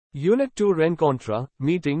Unit-2 Rencontres,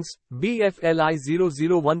 Meetings,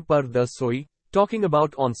 BFLI-001 par the SOI, talking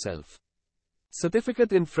about Onself.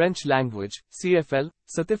 Certificate in French Language, CFL,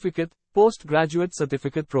 Certificate, Postgraduate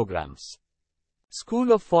Certificate Programs.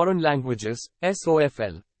 School of Foreign Languages,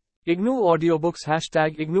 SOFL. IGNOU audiobooks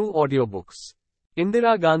 #IGNOU audiobooks.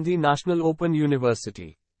 Indira Gandhi National Open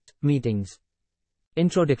University. Meetings.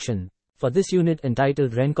 Introduction. For this unit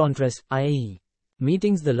entitled Rencontres, i.e.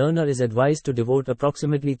 Meetings, the learner is advised to devote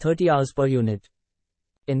approximately 30 hours per unit.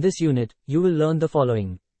 In this unit, you will learn the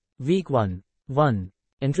following. Week 1. 1.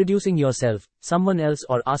 Introducing yourself, someone else,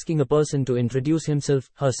 or asking a person to introduce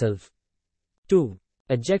himself, herself. 2.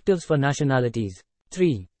 Adjectives for nationalities.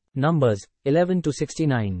 3. Numbers, 11 to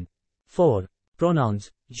 69. 4.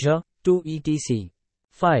 Pronouns, je, tu, etc.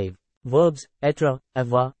 5. Verbs, être,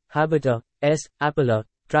 avoir, habiter, es, appeler,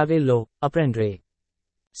 travailler, apprendre.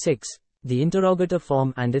 6. The interrogative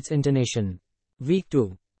form and its intonation. Week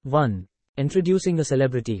 2. 1. Introducing a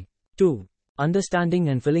celebrity. 2. Understanding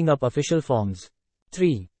and filling up official forms.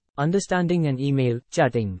 3. Understanding and email,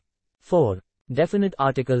 chatting. 4. Definite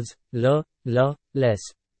articles, le, les.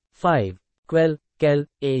 5. Quel, quel,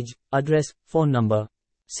 age, address, phone number.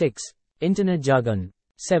 6. Internet jargon.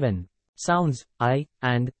 7. Sounds, I,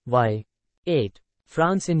 and, y. 8.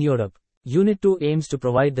 France in Europe. Unit 2 aims to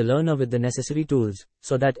provide the learner with the necessary tools,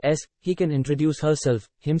 so that he can introduce herself,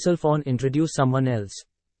 himself, or introduce someone else.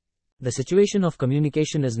 The situation of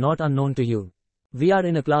communication is not unknown to you. We are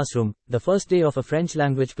in a classroom, the first day of a French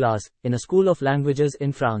language class, in a school of languages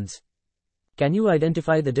in France. Can you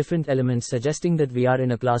identify the different elements suggesting that we are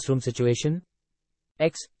in a classroom situation?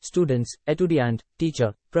 X. Students, étudiant,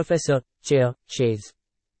 teacher, professor, chair, chaise.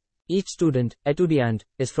 Each student, étudiant,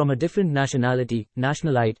 is from a different nationality,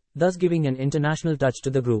 nationalite, thus giving an international touch to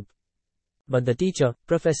the group. But the teacher,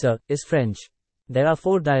 professor, is French. There are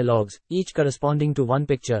 4 dialogues, each corresponding to one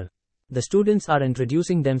picture. The students are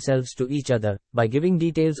introducing themselves to each other, by giving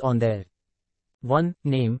details on their 1.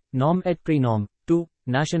 Name, nom et prénom. 2.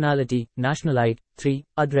 Nationality, nationalite. 3.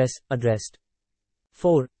 Address, addressed.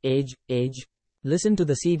 4. Age, age. Listen to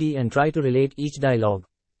the CD and try to relate each dialogue.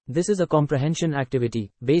 This is a comprehension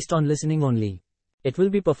activity, based on listening only. It will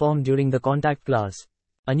be performed during the contact class.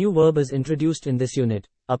 A new verb is introduced in this unit,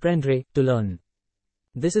 apprendre, to learn.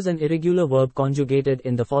 This is an irregular verb conjugated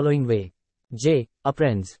in the following way. J.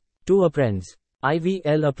 Apprends. Tu apprends.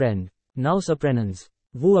 IVL apprend. Nous apprenons.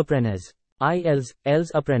 Vous apprenez.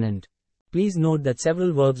 Els apprenant. Please note that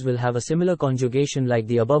several verbs will have a similar conjugation like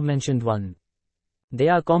the above mentioned one. They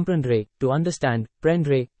are comprendre, to understand,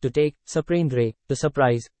 prendre, to take, surprendre, to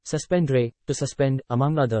surprise, suspendre, to suspend,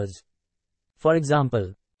 among others. For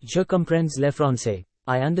example, je comprends le français.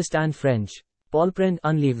 I understand French. Paul prend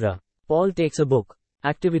un livre. Paul takes a book.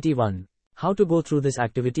 Activity 1. How to go through this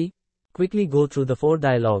activity? Quickly go through the 4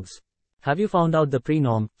 dialogues. Have you found out the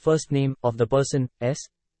prénom, first name, of the person, S?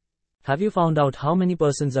 Have you found out how many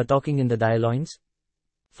persons are talking in the dialogues?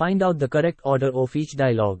 Find out the correct order of each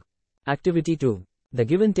dialogue. Activity 2. The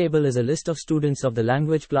given table is a list of students of the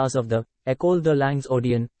language class of the École des Langues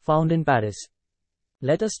Audiennes, found in Paris.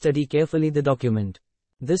 Let us study carefully the document.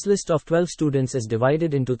 This list of 12 students is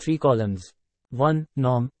divided into 3 columns. 1.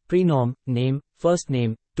 Nom, prénom, name, first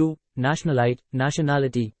name. 2. Nationalite,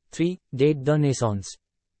 nationality. 3. Date de naissance.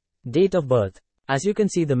 Date of birth. As you can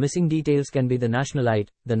see, the missing details can be the nationalite,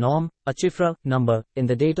 the nom, a chiffre, number, in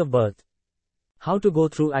the date of birth. How to go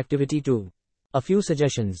through activity 2. A few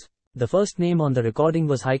suggestions. The first name on the recording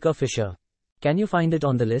was Heike Fischer. Can you find it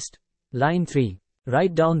on the list? Line 3.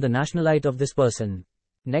 Write down the nationalite of this person.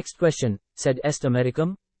 Next question, said Est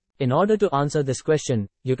Americum? In order to answer this question,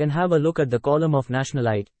 you can have a look at the column of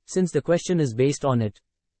nationalite, since the question is based on it.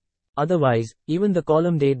 Otherwise, even the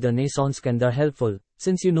column date de naissance can be helpful,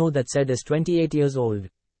 since you know that said is 28 years old.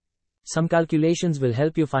 Some calculations will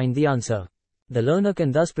help you find the answer. The learner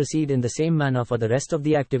can thus proceed in the same manner for the rest of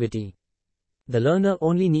the activity. The learner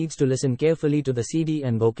only needs to listen carefully to the CD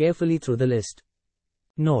and go carefully through the list.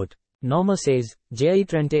 Note. Norma says, J'ai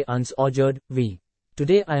 30 ans aujourd'hui.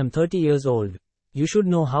 Today I am 30 years old. You should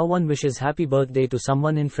know how one wishes happy birthday to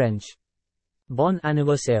someone in French. Bon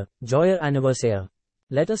anniversaire, joyeux anniversaire.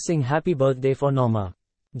 Let us sing happy birthday for Norma.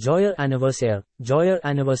 Joyeux anniversaire, joyeux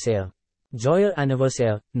anniversaire. Joyeux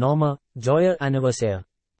anniversaire, Norma, joyeux anniversaire.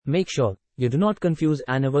 Make sure you do not confuse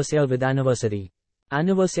anniversaire with anniversary.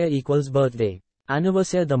 Anniversaire equals birthday.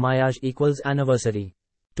 Anniversaire de mariage equals anniversary.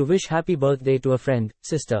 To wish happy birthday to a friend,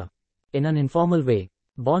 sister. In an informal way.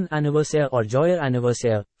 Bon anniversaire or joyeux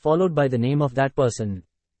anniversaire, followed by the name of that person.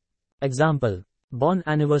 Example. Bon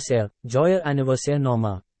anniversaire, joyeux anniversaire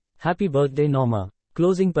Norma. Happy birthday Norma.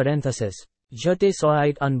 Closing parenthesis. Je te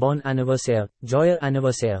souhaite un bon anniversaire, joyeux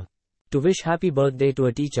anniversaire. To wish happy birthday to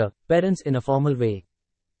a teacher, parents in a formal way.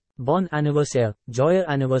 Bon anniversaire, joyeux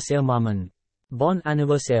anniversaire maman. Bon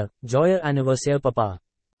anniversaire, joyeux anniversaire papa.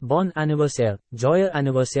 Bon anniversaire, joyeux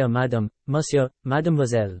anniversaire madame, monsieur,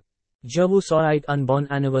 mademoiselle. Je vous souhaite un bon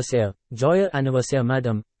anniversaire, joyeux anniversaire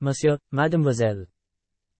madame, monsieur, mademoiselle.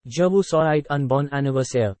 Je vous souhaite un bon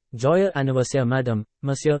anniversaire, joyeux anniversaire madame,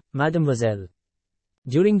 monsieur, mademoiselle.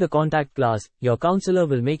 During the contact class, your counselor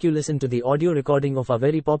will make you listen to the audio recording of a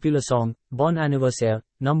very popular song, Bon Anniversaire,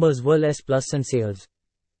 numbers were less plus and sales.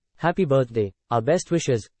 Happy birthday, our best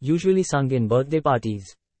wishes, usually sung in birthday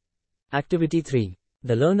parties. Activity 3.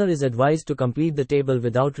 The learner is advised to complete the table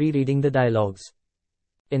without rereading the dialogues.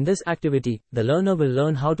 In this activity, the learner will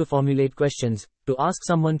learn how to formulate questions, to ask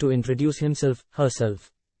someone to introduce himself,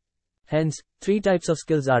 herself. Hence, 3 types of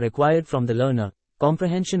skills are required from the learner: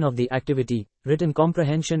 comprehension of the activity, written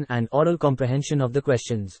comprehension and oral comprehension of the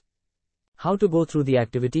questions. How to go through the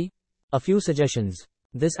activity? A few suggestions.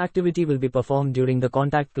 This activity will be performed during the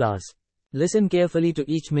contact class. Listen carefully to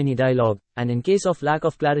each mini dialogue, and in case of lack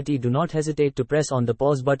of clarity do not hesitate to press on the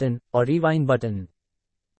pause button, or rewind button.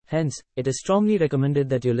 Hence, it is strongly recommended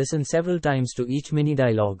that you listen several times to each mini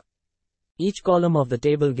dialogue. Each column of the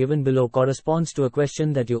table given below corresponds to a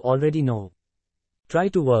question that you already know. Try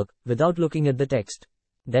to work, without looking at the text.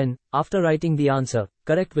 Then, after writing the answer,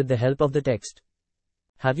 correct with the help of the text.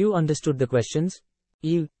 Have you understood the questions?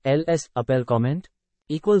 Il, ls, appelle comment?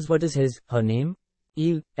 Equals what is his, her name?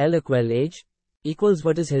 Il, elle quel age? Equals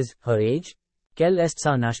what is his, her age? Quelle est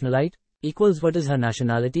sa nationalité? Equals what is her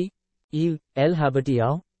nationality? Il, elle habite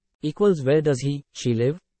où? Equals where does he, she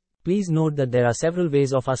live? Please note that there are several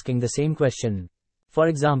ways of asking the same question. For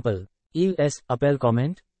example, il est, appelle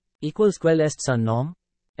comment? Equals quel est son nom?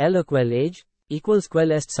 Elle quel age? Equals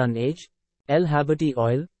quel est son age? Elle habite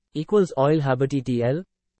oil? Equals oil habite tl?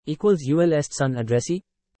 Equals ul est son adresse?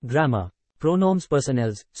 Grammar. Pronoms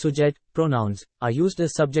personnels, sujet, pronouns, are used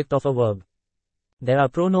as subject of a verb. There are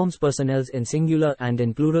pronoms personnels in singular and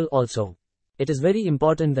in plural also. It is very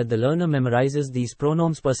important that the learner memorizes these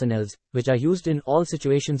pronoms personnels, which are used in all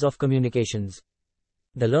situations of communications.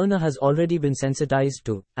 The learner has already been sensitized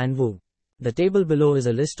to, and vous. The table below is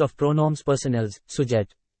a list of pronoms personnels,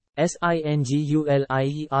 sujet.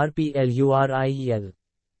 Singulierpluriel.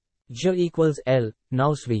 Je equals L,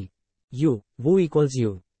 now we. You, vous equals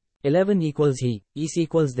you. 11 equals he, is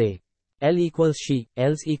equals they. Elle equals she,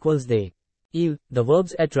 else equals they. Il, the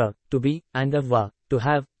verbs être, to be, and avoir, to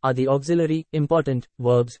have, are the auxiliary, important,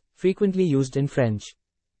 verbs, frequently used in French.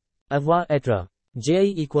 Avoir être.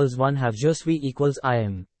 Je equals 1 have je suis equals I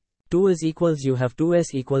am. 2 is equals you have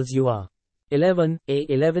 2s equals you are. 11,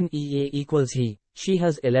 A11 EA equals he, she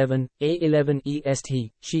has 11, A11 est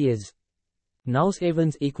he, she is. Nous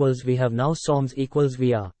avons equals we have now sommes equals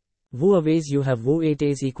we are. Vous avez you have vous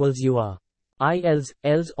êtes equals you are. Ils,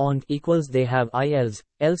 elles ont equals they have ils,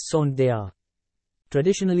 elles sont they are.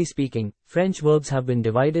 Traditionally speaking, French verbs have been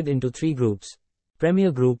divided into 3 groups. Premier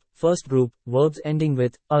group, first group, verbs ending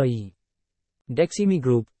with ae. Deuxième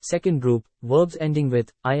group, second group, verbs ending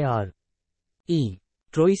with ir. E.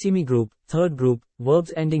 Troisième group, third group,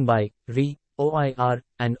 verbs ending by re, oir,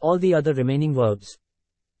 and all the other remaining verbs.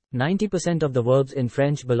 90% of the verbs in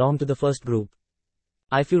French belong to the first group.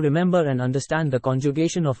 If you remember and understand the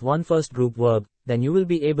conjugation of one first group verb, then you will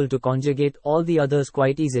be able to conjugate all the others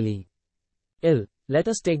quite easily. Let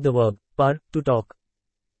us take the verb, par, to talk.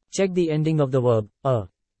 Check the ending of the verb, a.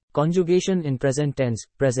 Conjugation in present tense,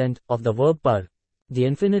 present, of the verb par. The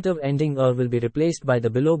infinitive ending will be replaced by the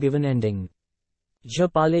below given ending. Je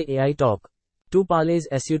parle et I talk. Tu parles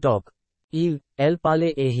as you talk. Elle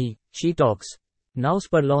parle et he, she talks. Nous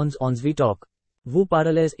parlons ons we talk. Vous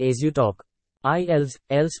parlez as you talk. Ils,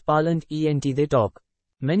 elles parlent ent they talk.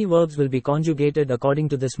 Many verbs will be conjugated according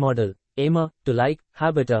to this model. Aimer, to like,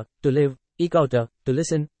 habiter, to live, écouter, to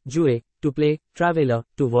listen, jouer, to play, traveler,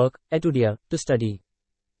 to work, étudier, to study.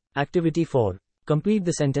 Activity 4. Complete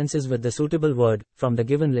the sentences with the suitable word, from the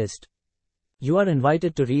given list. You are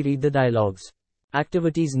invited to reread the dialogues.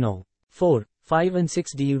 Activities No. 4, 5 and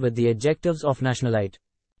 6 deal with the adjectives of nationalite.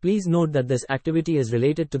 Please note that this activity is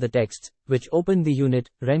related to the texts, which open the unit,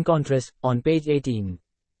 Rencontres, on page 18.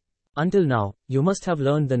 Until now, you must have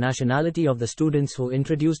learned the nationality of the students who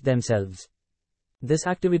introduced themselves. This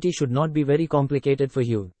activity should not be very complicated for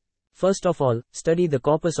you. First of all, study the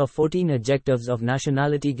corpus of 14 adjectives of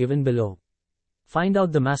nationality given below. Find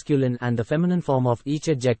out the masculine and the feminine form of each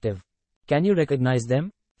adjective. Can you recognize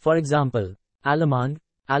them? For example, Allemand,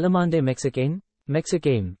 Allemande Mexicain,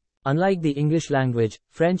 Mexicain. Unlike the English language,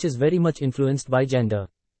 French is very much influenced by gender.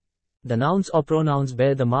 The nouns or pronouns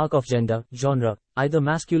bear the mark of gender, genre, either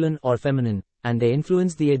masculine or feminine, and they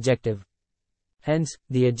influence the adjective. Hence,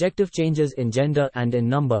 the adjective changes in gender and in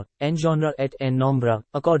number, en genre et en nombre,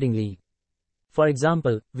 accordingly. For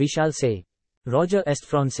example, we shall say, Roger est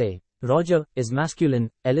français. Roger is masculine,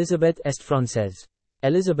 Elizabeth est française.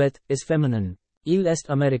 Elizabeth is feminine. Il est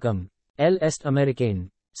américain. Elle est américaine.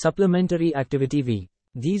 Supplementary activity V.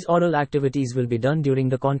 These oral activities will be done during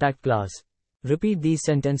the contact class. Repeat these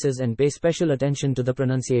sentences and pay special attention to the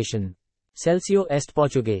pronunciation. Celcio est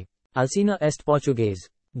portugais. Alcina est portuguese.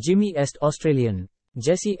 Jimmy est australian.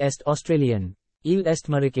 Jesse est australian. Il est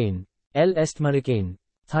marocain. Elle est marocaine.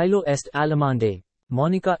 Thilo est allemande.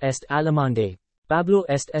 Monica est allemande. Pablo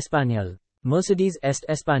est espagnol. Mercedes est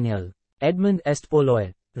espagnol. Edmund est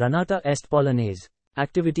polois. Renata est polonaise.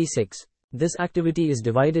 Activity 6. This activity is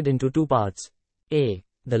divided into two parts. A.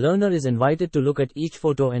 The learner is invited to look at each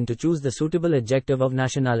photo and to choose the suitable adjective of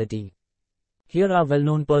nationality. Here are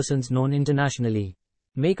well-known persons known internationally.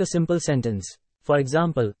 Make a simple sentence. For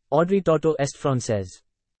example, Audrey Tautou est française.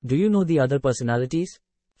 Do you know the other personalities?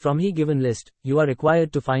 From the given list, you are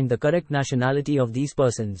required to find the correct nationality of these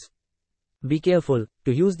persons. Be careful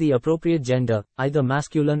to use the appropriate gender, either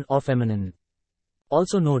masculine or feminine.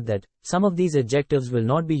 Also note that some of these adjectives will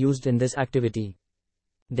not be used in this activity.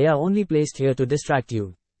 They are only placed here to distract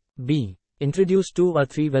you. B. Introduce 2 or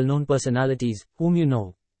 3 well-known personalities whom you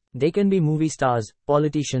know. They can be movie stars,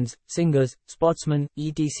 politicians, singers, sportsmen,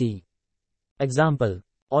 etc. Example.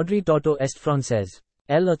 Audrey Tautou est française.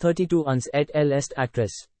 Elle a 32 ans et elle est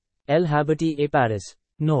actrice. Elle habite à Paris.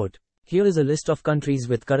 Note. Here is a list of countries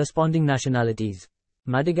with corresponding nationalities.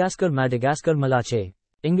 Madagascar Madagascar Malache.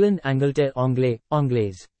 England Angleterre Anglais,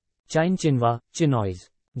 Anglaise. Chine Chinois, Chinoise.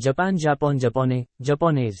 Japan Japon Japonais,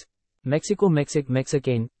 Japonese. Mexico Mexic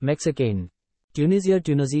Mexican, Mexican. Tunisia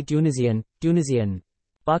Tunisie Tunisian, Tunisian.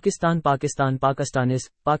 Pakistan Pakistan Pakistanis,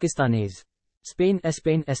 Pakistanese. Spain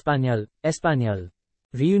Spain Espanol, Espanol.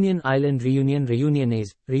 Reunion Island Reunion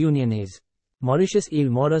Reunionese, Reunionese. Mauritius Île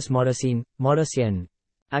Maurice Mauricien, Mauricien.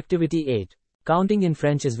 Activity 8. Counting in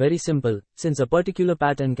French is very simple, since a particular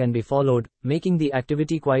pattern can be followed, making the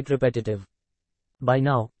activity quite repetitive. By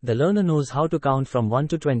now, the learner knows how to count from 1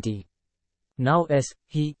 to 20. Now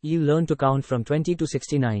he learn to count from 20 to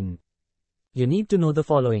 69. You need to know the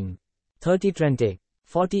following. 30 trente.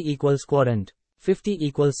 40 equals quarante. 50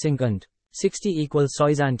 equals cinquante. 60 equals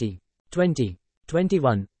soixante. 20.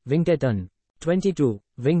 21. Vingteton. 22.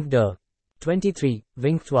 Vingtdeux. 23.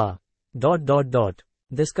 Vingttrois. ...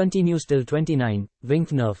 This continues till 29.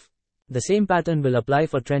 Vingtneuf. The same pattern will apply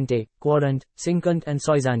for trente, quarante, cinquante and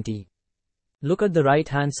soixante. Look at the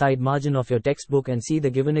right-hand side margin of your textbook and see the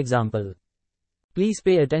given example. Please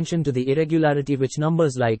pay attention to the irregularity which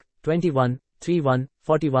numbers like 21, 31,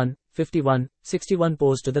 41, 51, 61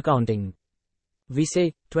 pose to the counting. We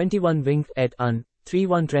say 21 vingt et un,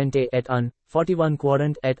 31 trente et un, 41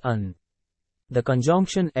 quarante et un. The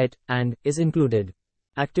conjunction et, and, is included.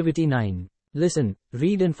 Activity 9. Listen,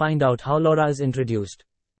 read and find out how Laura is introduced.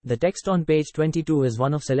 The text on page 22 is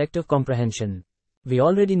one of selective comprehension. We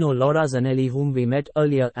already know Laura Zanelli whom we met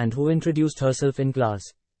earlier and who introduced herself in class.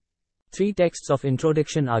 3 texts of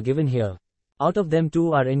introduction are given here. Out of them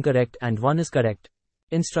 2 are incorrect and 1 is correct.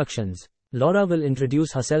 Instructions. Laura will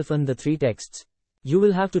introduce herself in the 3 texts. You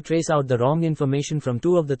will have to trace out the wrong information from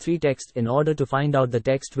 2 of the 3 texts in order to find out the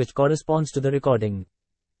text which corresponds to the recording.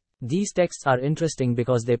 These texts are interesting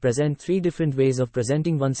because they present 3 different ways of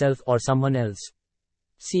presenting oneself or someone else.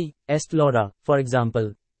 See, est Laura, for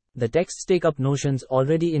example. The texts take up notions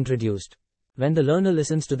already introduced. When the learner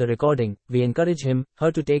listens to the recording, we encourage him,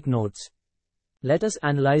 her to take notes. Let us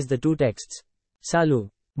analyze the 2 texts.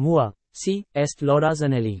 Salut, moi, si, est Laura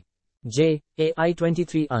Zanelli. J, ai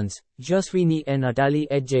 23 ans, je suis né en Italie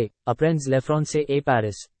et j, apprends le français à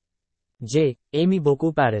Paris. J, aime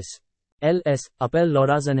beaucoup Paris. Elle appelle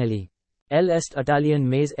Laura Zanelli. Elle est italienne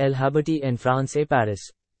mais elle habite en France et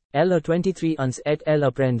Paris. Elle a 23 ans et elle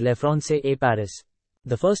apprend le français à Paris.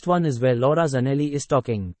 The first one is where Laura Zanelli is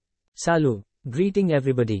talking. Salut, greeting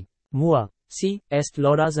everybody. Moi, si, est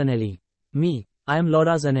Laura Zanelli. Me, I am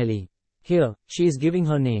Laura Zanelli. Here, she is giving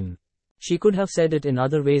her name. She could have said it in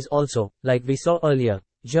other ways also, like we saw earlier.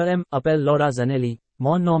 Je m'appelle Laura Zanelli,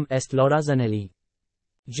 mon nom est Laura Zanelli.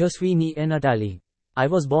 Je suis né en Italie. I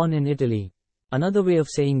was born in Italy. Another way of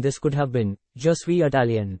saying this could have been, je suis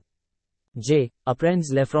italien. J,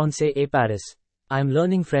 apprends le français à Paris. I am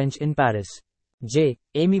learning French in Paris. J,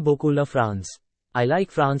 aime beaucoup la France. I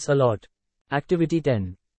like France a lot. Activity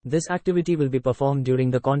 10. This activity will be performed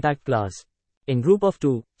during the contact class. In group of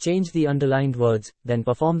 2, change the underlined words, then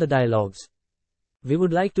perform the dialogues. We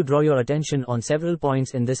would like to draw your attention on several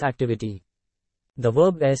points in this activity. The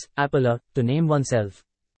verb s, appeler, to name oneself.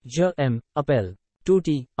 Je m, appel. To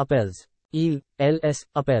t, appels. Il, ls,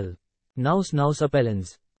 appel. Nous,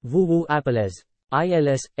 appellens. Vous, appelles.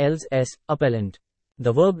 Ils, els, appellant.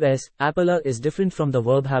 The verb s, appeler is different from the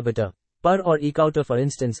verb habiter, per or ecouter for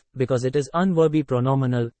instance, because it is unverby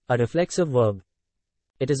pronominal, a reflexive verb.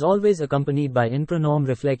 It is always accompanied by in pronom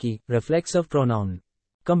reflexi, reflexive pronoun.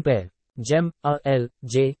 Compare. Gem, l,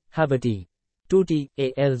 j, habiti. Tutti,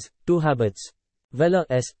 als, two habits. Vela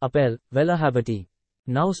s, appel, vela habiti.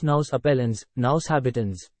 Nous, appellens, nous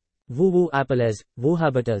habitans. Vous, appelles, vous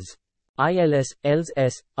habitas. Ils,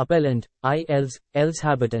 els, appellant, els,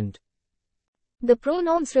 habitant. The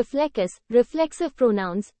pronouns reflexes, reflexive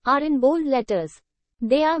pronouns, are in bold letters.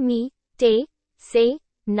 They are me, te, se,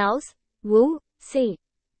 nous, vous, se.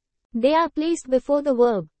 They are placed before the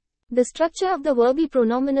verb. The structure of the verbi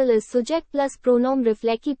pronominal is subject plus pronoun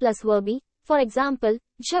reflexi plus verbi. For example,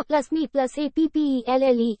 je plus me plus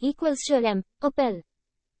appelle equals je am, appel.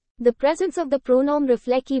 The presence of the pronoun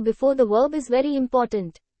reflexi before the verb is very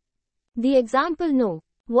important. The example no.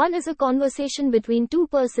 One is a conversation between two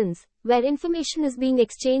persons, where information is being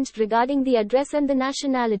exchanged regarding the address and the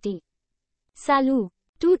nationality. Salut.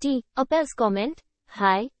 Tutti, appels comment.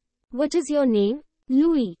 Hi. What is your name?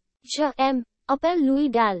 Louis. Je am, appelle Louis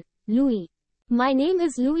Dal. Louis. My name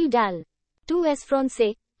is Louis Dal. Tu es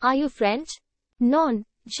français. Are you French? Non,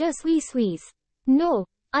 je suis Suisse. No,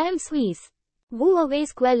 I am Swiss. Vous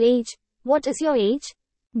avez quel âge? What is your age?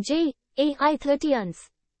 Ai 30 ans.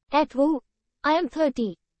 Et vous? I am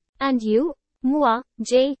 30. And you? Moi,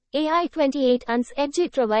 ai 28 ans et je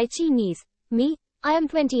travaille chez Nice. Me, I am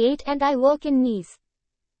 28 and I work in Nice.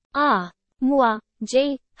 Ah, moi,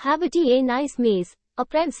 habite à Nice mais,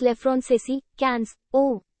 apprends le français, Cannes.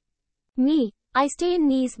 Oh. Me, I stay in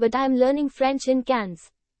Nice but I am learning French in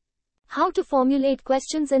Cannes. How to formulate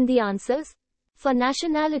questions and the answers? For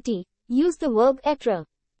nationality, use the verb être.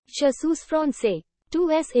 Je suis français.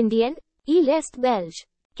 Tu es indien? Il est belge.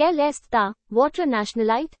 Quelle est ta, votre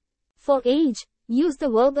nationalité? For age, use the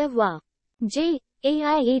verb avoir. Ai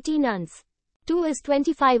 18 ans. Tu es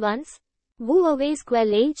 25 ans? Vous avez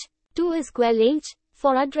quel âge? Tu es quel âge?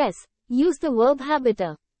 For address, use the verb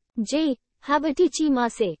habiter. Habiti chi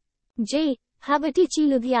Marseille. Habiti chi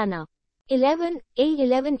Ludhiana. 11.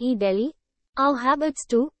 A11 E Delhi. Our habits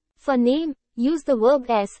too. For name, use the verb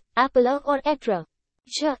s, appeler or être.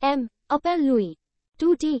 Je am, appelle Louis.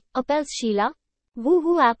 Tutti, appelles Sheila.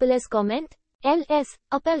 Vous appelles comment? Ls,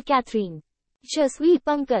 appelle Catherine. Je suis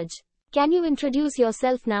Pankaj. Can you introduce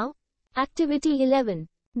yourself now? Activity 11.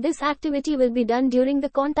 This activity will be done during the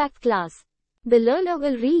contact class. The learner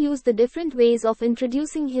will reuse the different ways of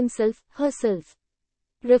introducing himself, herself.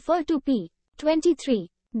 Refer to p. 23.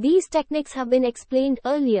 These techniques have been explained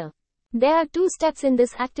earlier. There are two steps in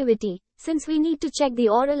this activity, since we need to check the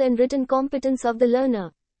oral and written competence of the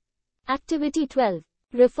learner. Activity 12.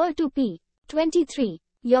 Refer to p. 23.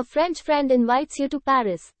 Your French friend invites you to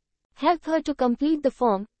Paris. Help her to complete the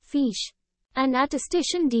form, fiche. An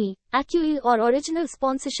attestation D, accueil or original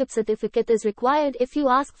sponsorship certificate is required if you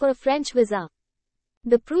ask for a French visa.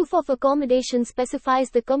 The proof of accommodation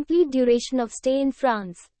specifies the complete duration of stay in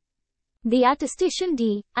France. The attestation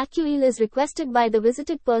D, accueil is requested by the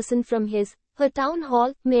visited person from his, her town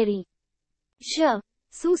hall, mairie. Je,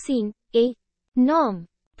 sous-signe, a. Nom,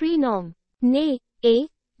 prénom, né, a,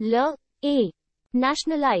 le, a.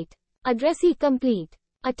 Nationalite. Addressee complete.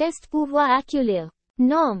 Atteste pouvoir accueillir.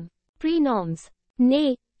 Nom, prénoms.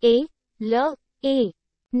 Né, a, le, a.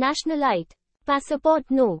 Nationalite. Passeport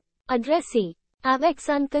no. Addressee. Avec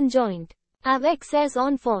son conjoint. Avec ses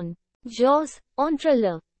enfants. Jos, entre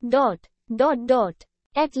le.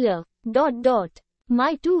 Et le.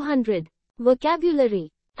 My 200.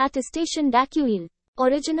 Vocabulary. Attestation d'accueil.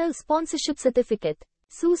 Original sponsorship certificate.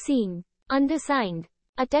 Sous-signe. Undersigned.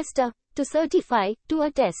 Attester. To certify, to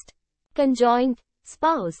attest. Conjoint.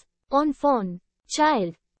 Spouse. Enfant.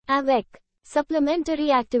 Child. Avec.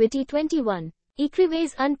 Supplementary activity 21.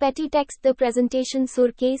 Écrivez un petit texte de présentation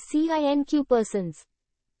sur case CINQ persons.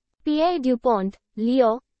 Pierre Dupont,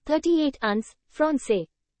 Leo, 38 ans, français.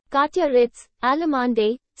 Katya Ritz,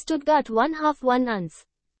 Allemande, Stuttgart 1/2 ans.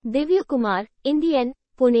 Divya Kumar, Indian,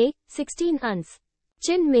 Pune, 16 ans.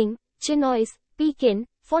 Chin Ming, Chinois, Pekin,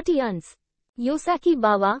 40 ans. Yosaki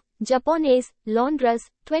Bawa, Japanese, Londres,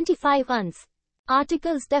 25 ans.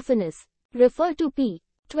 Articles definite. Refer to p.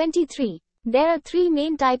 23. There are three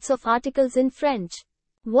main types of articles in French.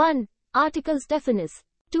 1. Articles definite.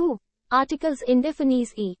 2. Articles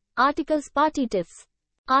indefinies e. Articles partitifs.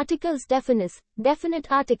 Articles definite.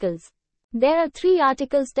 Definite articles. There are three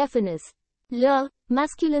articles definite. Le,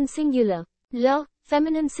 masculine singular. Le,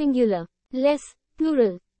 feminine singular. Les,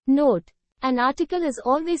 plural. Note: an article is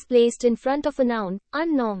always placed in front of a noun,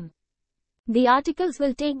 unnorm. The articles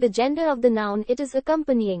will take the gender of the noun it is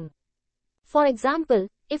accompanying. For example,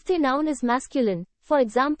 if the noun is masculine, for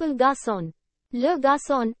example garçon. Le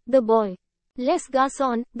garçon, the boy. Les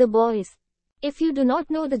garçons, the boys. If you do not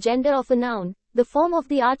know the gender of a noun, the form of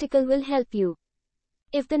the article will help you.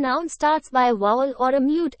 If the noun starts by a vowel or a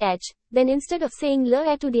mute h, then instead of saying le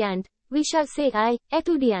étudiant, we shall say I,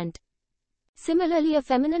 étudiant. Similarly, a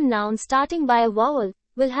feminine noun starting by a vowel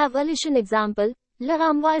will have elision. Example: le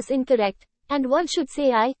armoire is incorrect, and one should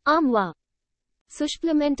say I, armoire.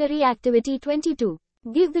 Supplementary activity 22.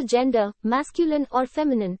 Give the gender, masculine or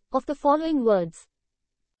feminine, of the following words.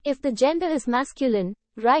 If the gender is masculine,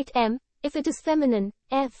 write M. If it is feminine,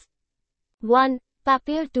 F. 1.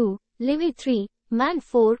 Papier 2. Livre 3. Man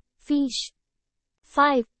 4. Fiche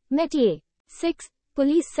 5. Métier 6.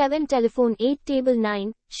 Police 7. Telephone 8. Table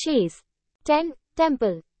 9. Chaise 10.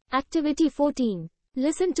 Temple. Activity 14.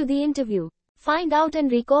 Listen to the interview. Find out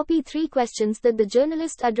and recopy 3 questions that the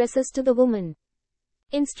journalist addresses to the woman.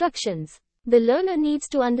 Instructions. The learner needs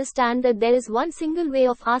to understand that there is one single way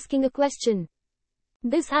of asking a question.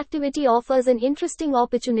 This activity offers an interesting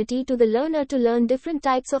opportunity to the learner to learn different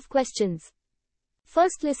types of questions.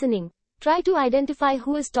 First, listening. Try to identify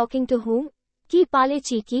who is talking to whom. Qui parle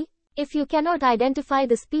qui? If you cannot identify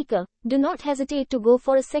the speaker, do not hesitate to go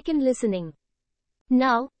for a second listening.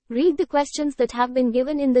 Now, read the questions that have been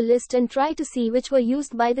given in the list and try to see which were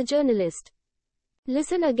used by the journalist.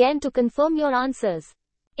 Listen again to confirm your answers.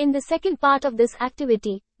 In the second part of this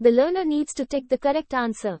activity, the learner needs to tick the correct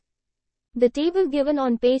answer. The table given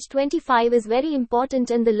on page 25 is very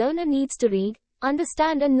important and the learner needs to read,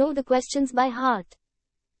 understand and know the questions by heart.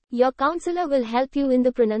 Your counselor will help you in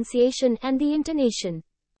the pronunciation and the intonation.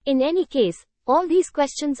 In any case, all these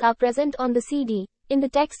questions are present on the CD, in the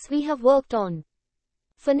texts we have worked on.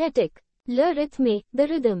 Phonetic. Le rythme, the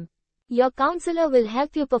rhythm. Your counselor will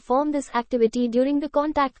help you perform this activity during the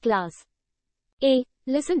contact class. A.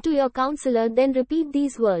 Listen to your counselor, then repeat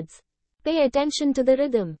these words. Pay attention to the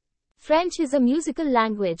rhythm. French is a musical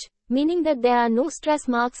language, meaning that there are no stress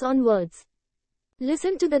marks on words.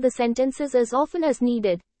 Listen to the sentences as often as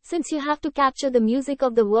needed, since you have to capture the music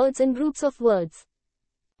of the words in groups of words.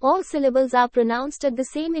 All syllables are pronounced at the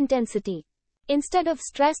same intensity. Instead of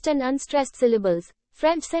stressed and unstressed syllables,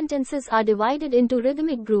 French sentences are divided into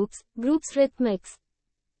rhythmic groups, rhythmics.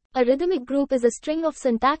 A rhythmic group is a string of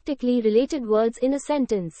syntactically related words in a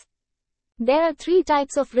sentence. There are 3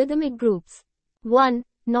 types of rhythmic groups. 1.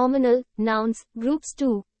 Nominal, nouns, groups.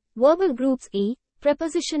 2. Verbal groups. E.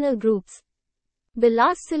 Prepositional groups. The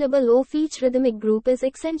last syllable of each rhythmic group is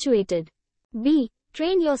accentuated. B.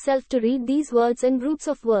 Train yourself to read these words in groups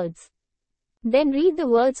of words. Then read the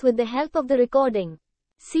words with the help of the recording.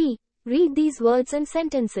 C. Read these words and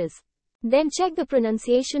sentences. Then check the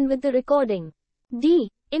pronunciation with the recording.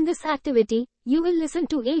 D. In this activity, you will listen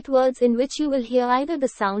to 8 words in which you will hear either the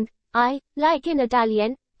sound I, like in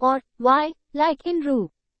Italian, or Y, like in roux.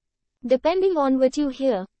 Depending on what you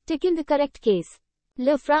hear, tick in the correct case.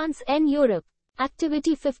 Le France en Europe.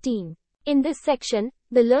 Activity 15. In this section,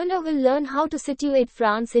 the learner will learn how to situate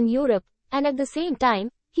France in Europe, and at the same time,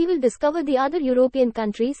 he will discover the other European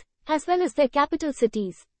countries, as well as their capital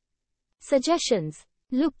cities. Suggestions.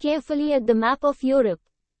 Look carefully at the map of Europe.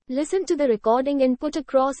 Listen to the recording and put a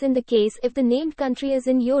cross in the case if the named country is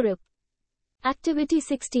in Europe. Activity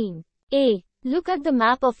 16. A. Look at the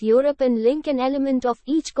map of Europe and link an element of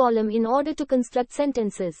each column in order to construct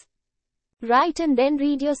sentences. Write and then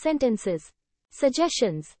read your sentences.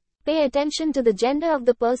 Suggestions. Pay attention to the gender of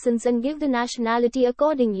the persons and give the nationality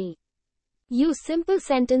accordingly. Use simple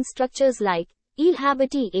sentence structures like, Il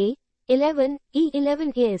habite a 11,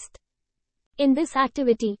 E11 est. In this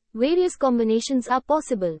activity, various combinations are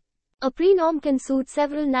possible. A pronoun can suit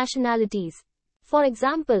several nationalities. For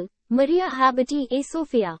example, Maria habite a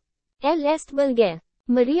Sofia. Elle est bulgare.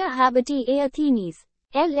 Maria habite a Athens.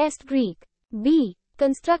 Elle est Greek. B.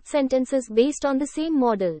 Construct sentences based on the same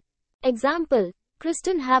model. Example,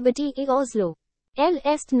 Kristen habite a Oslo. Elle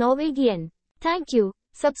est Norwegian. Thank you.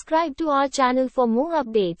 Subscribe to our channel for more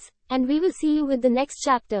updates, and we will see you with the next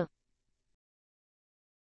chapter.